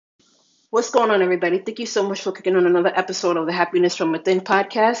What's going on, everybody? Thank you so much for clicking on another episode of the Happiness from Within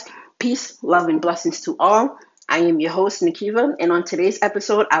podcast. Peace, love, and blessings to all. I am your host, Nikiva, and on today's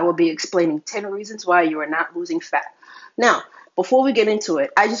episode, I will be explaining 10 reasons why you are not losing fat. Now, before we get into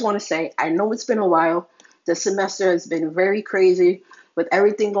it, I just want to say I know it's been a while. The semester has been very crazy with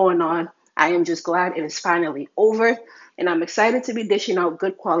everything going on. I am just glad it is finally over, and I'm excited to be dishing out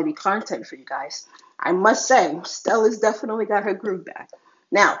good quality content for you guys. I must say, Stella's definitely got her groove back.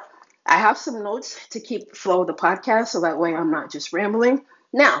 Now, I have some notes to keep the flow of the podcast so that way I'm not just rambling.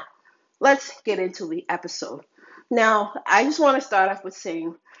 Now, let's get into the episode. Now, I just want to start off with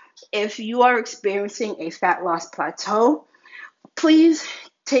saying if you are experiencing a fat loss plateau, please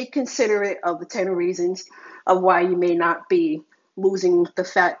take considerate of the 10 reasons of why you may not be losing the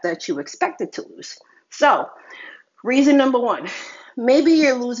fat that you expected to lose. So, reason number one, maybe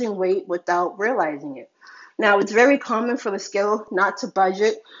you're losing weight without realizing it. Now, it's very common for the scale not to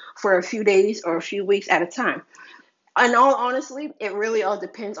budget for a few days or a few weeks at a time. And all honestly, it really all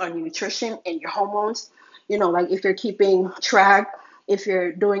depends on your nutrition and your hormones. Like if you're keeping track, if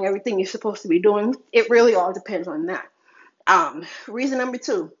you're doing everything you're supposed to be doing, it really all depends on that. Reason number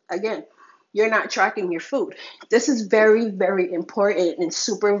two, again, you're not tracking your food. This is very, very important and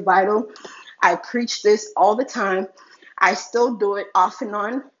super vital. I preach this all the time. I still do it off and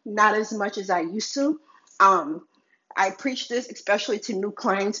on, not as much as I used to. Um, I preach this especially to new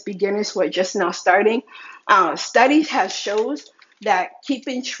clients, beginners who are just now starting. Studies have shows that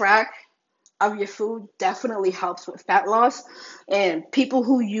keeping track of your food definitely helps with fat loss. And people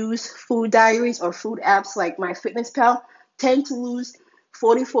who use food diaries or food apps like MyFitnessPal tend to lose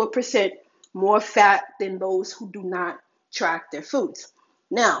 44% more fat than those who do not track their foods.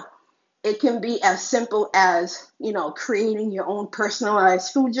 Now, it can be as simple as, creating your own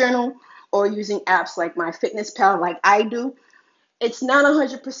personalized food journal or using apps like MyFitnessPal like I do. It's not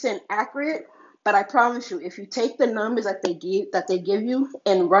 100% accurate, but I promise you, if you take the numbers that they give you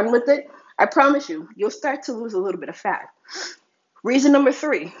and run with it, I promise you, you'll start to lose a little bit of fat. Reason number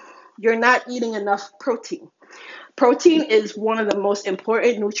three, you're not eating enough protein. Protein is one of the most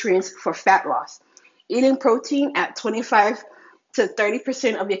important nutrients for fat loss. Eating protein at 25 to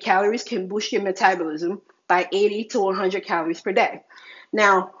 30% of your calories can boost your metabolism by 80 to 100 calories per day.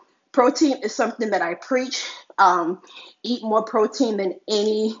 Now, protein is something that I preach. Eat more protein than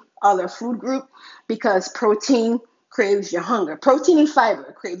any other food group because protein craves your hunger. Protein and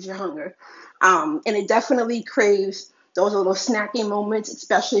fiber craves your hunger. And it definitely craves those little snacking moments,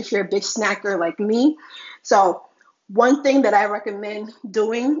 especially if you're a big snacker like me. So one thing that I recommend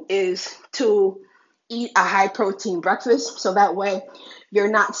doing is to eat a high protein breakfast so that way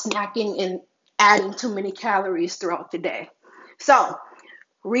you're not snacking and adding too many calories throughout the day. So,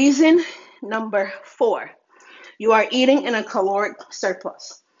 reason number four, you are eating in a caloric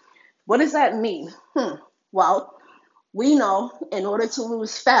surplus. What does that mean? Well, we know in order to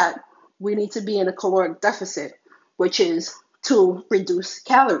lose fat, we need to be in a caloric deficit, which is to reduce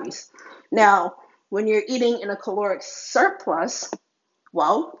calories. Now, when you're eating in a caloric surplus,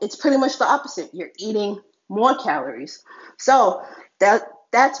 well, it's pretty much the opposite. You're eating more calories. So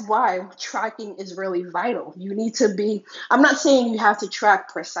that's why tracking is really vital. You need to be, I'm not saying you have to track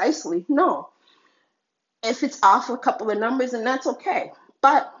precisely. No. If it's off a couple of numbers, then that's okay.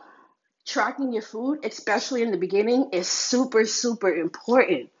 But tracking your food, especially in the beginning, is super, super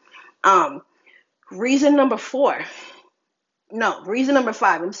important. Um, reason number four, no, reason number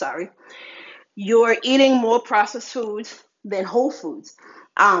five, I'm sorry. You're eating more processed foods than whole foods.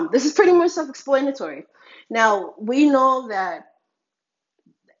 This is pretty much self-explanatory. Now, we know that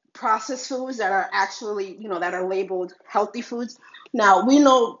processed foods that are actually, that are labeled healthy foods. Now, we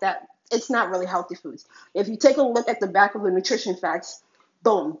know that it's not really healthy foods. If you take a look at the back of the nutrition facts,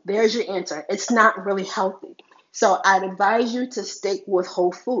 boom, there's your answer. It's not really healthy. So I'd advise you to stick with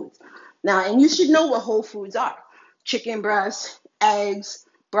whole foods. Now, and you should know what whole foods are. Chicken breast, eggs,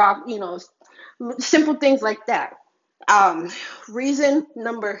 broccoli, simple things like that. Um, reason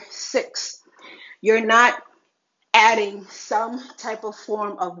number six, you're not adding some type of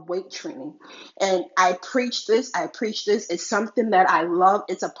form of weight training. And I preach this. It's something that I love.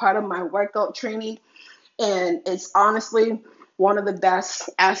 It's a part of my workout training. And it's honestly one of the best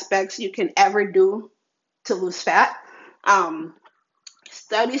aspects you can ever do to lose fat. Um,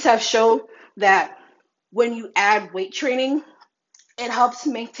 Studies have shown that when you add weight training, it helps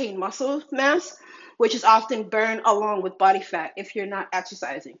maintain muscle mass, which is often burned along with body fat if you're not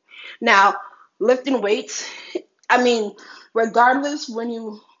exercising. Now, lifting weights, I mean, regardless, when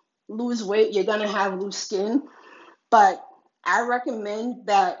you lose weight, you're going to have loose skin. But I recommend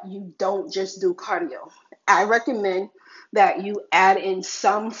that you don't just do cardio. I recommend that you add in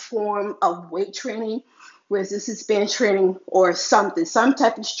some form of weight training, resistance band training, or something, some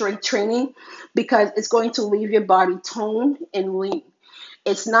type of strength training, because it's going to leave your body toned and lean.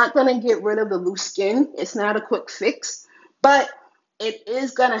 It's not going to get rid of the loose skin. It's not a quick fix, but it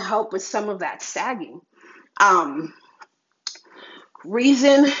is going to help with some of that sagging. Um,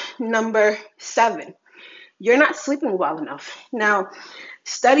 Reason number 7, you're not sleeping well enough. Now,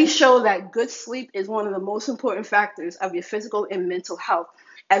 studies show that good sleep is one of the most important factors of your physical and mental health,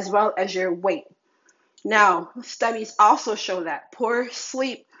 as well as your weight. Now, studies also show that poor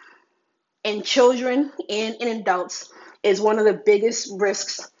sleep in children and in adults is one of the biggest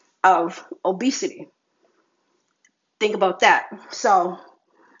risks of obesity. Think about that. So,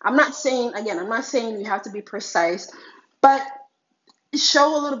 I'm not saying you have to be precise, but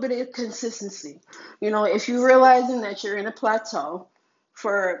show a little bit of consistency. If you're realizing that you're in a plateau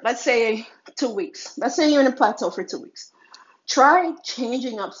for, let's say, 2 weeks, let's say you're in a plateau for 2 weeks, try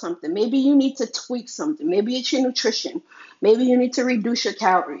changing up something. Maybe you need to tweak something. Maybe it's your nutrition. Maybe you need to reduce your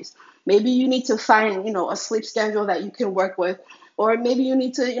calories. Maybe you need to find, a sleep schedule that you can work with. Or maybe you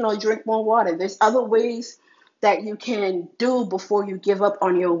need to, drink more water. There's other ways that you can do before you give up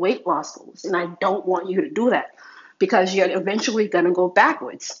on your weight loss goals. And I don't want you to do that because you're eventually going to go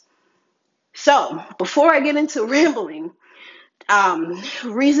backwards. So before I get into rambling,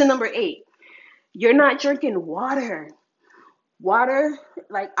 reason number 8, you're not drinking water. Water,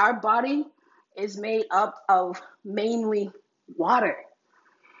 like our body is made up of mainly water.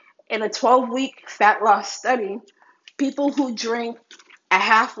 In a 12-week fat loss study, people who drink a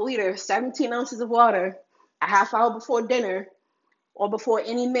half liter, 17 ounces of water, a half hour before dinner or before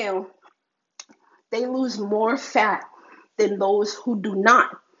any meal, they lose more fat than those who do not.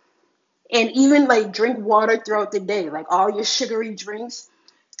 And even like drink water throughout the day, like all your sugary drinks,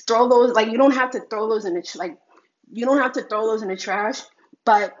 throw those, like you don't have to throw those in the trash,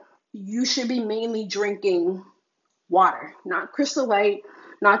 but you should be mainly drinking water, not Crystal Light,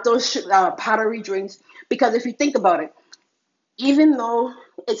 not those powdery drinks. Because if you think about it, even though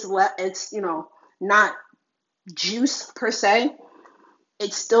it's not juice per se,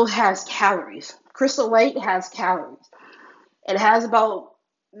 it still has calories. Crystal Light has calories. It has about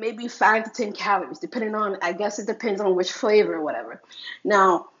maybe 5 to 10 calories, depending on, I guess it depends on which flavor or whatever.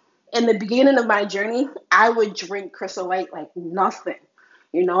 Now, in the beginning of my journey, I would drink Crystal Light like nothing.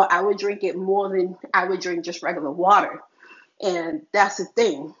 I would drink it more than I would drink just regular water. And that's the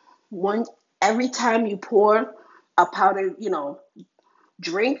thing. Every time you pour a powdered,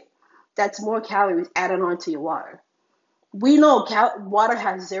 drink, that's more calories added onto your water. We know water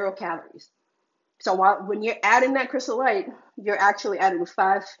has 0 calories. So when you're adding that Crystal Light, you're actually adding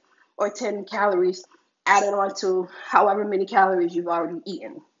 5 or 10 calories added on to however many calories you've already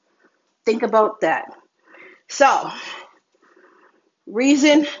eaten. Think about that. So,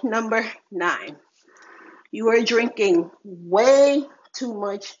 reason number 9, you are drinking way too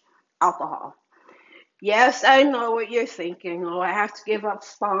much alcohol. Yes, I know what you're thinking. Oh, I have to give up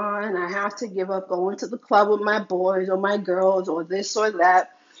fun. I have to give up going to the club with my boys or my girls or this or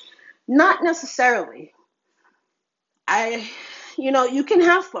that. Not necessarily. You can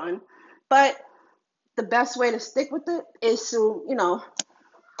have fun, but the best way to stick with it is to,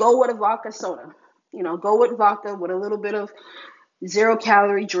 go with a vodka soda. Go with vodka with a little bit of 0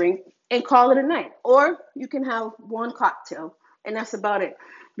 calorie drink and call it a night. Or you can have one cocktail and that's about it.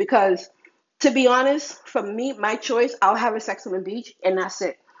 Because to be honest, for me, my choice, I'll have a Sex on the Beach and that's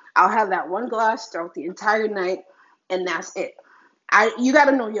it. I'll have that one glass throughout the entire night and that's it. You got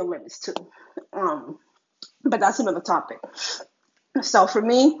to know your limits too. But that's another topic. So for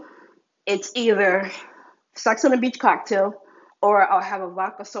me, it's either Sex on the Beach cocktail or I'll have a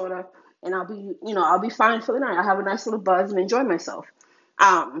vodka soda and I'll be fine for the night. I'll have a nice little buzz and enjoy myself.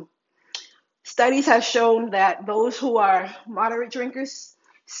 Um, Studies have shown that those who are moderate drinkers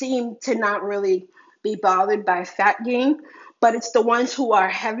seem to not really be bothered by fat gain, but it's the ones who are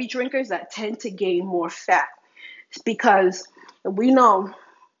heavy drinkers that tend to gain more fat. It's because we know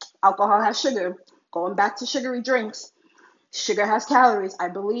alcohol has sugar. Going back to sugary drinks, sugar has calories. I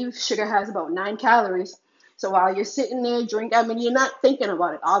believe sugar has about 9 calories. So while you're sitting there drinking, you're not thinking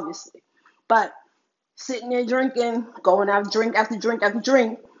about it, obviously, but sitting there drinking, going out drink after drink after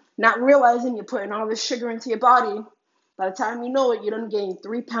drink, not realizing you're putting all this sugar into your body. By the time you know it, you done gained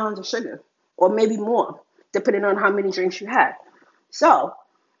 3 pounds of sugar, or maybe more, depending on how many drinks you had. So,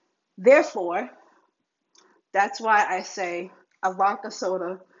 therefore, that's why I say a vodka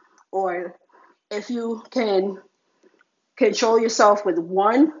soda, or if you can control yourself with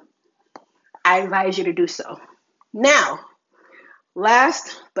one, I advise you to do so. Now,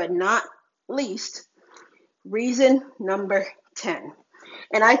 last but not least, Reason number 10.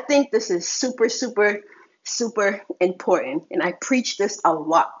 And I think this is super, super, super important. And I preach this a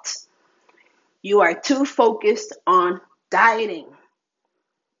lot. You are too focused on dieting.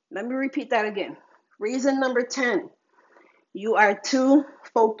 Let me repeat that again. Reason number 10. You are too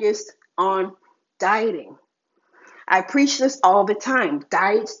focused on dieting. I preach this all the time.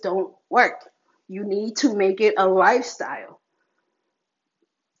 Diets don't work. You need to make it a lifestyle.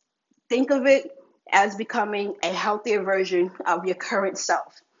 Think of it as becoming a healthier version of your current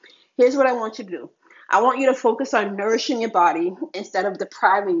self. Here's what I want you to do. I want you to focus on nourishing your body instead of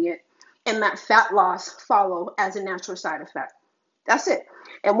depriving it, and let fat loss follow as a natural side effect. That's it.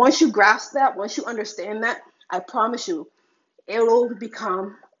 And once you grasp that, once you understand that, I promise you, it'll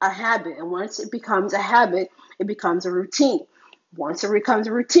become a habit. And once it becomes a habit, it becomes a routine. Once it becomes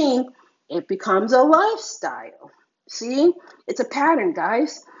a routine, it becomes a lifestyle. See? It's a pattern,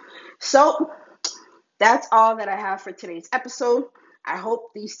 guys. So that's all that I have for today's episode. I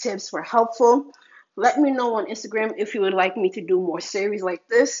hope these tips were helpful. Let me know on Instagram if you would like me to do more series like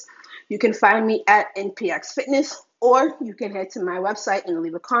this. You can find me at NPX Fitness, or you can head to my website and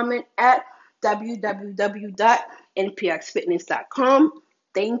leave a comment at www.npxfitness.com.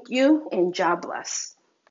 Thank you, and God bless.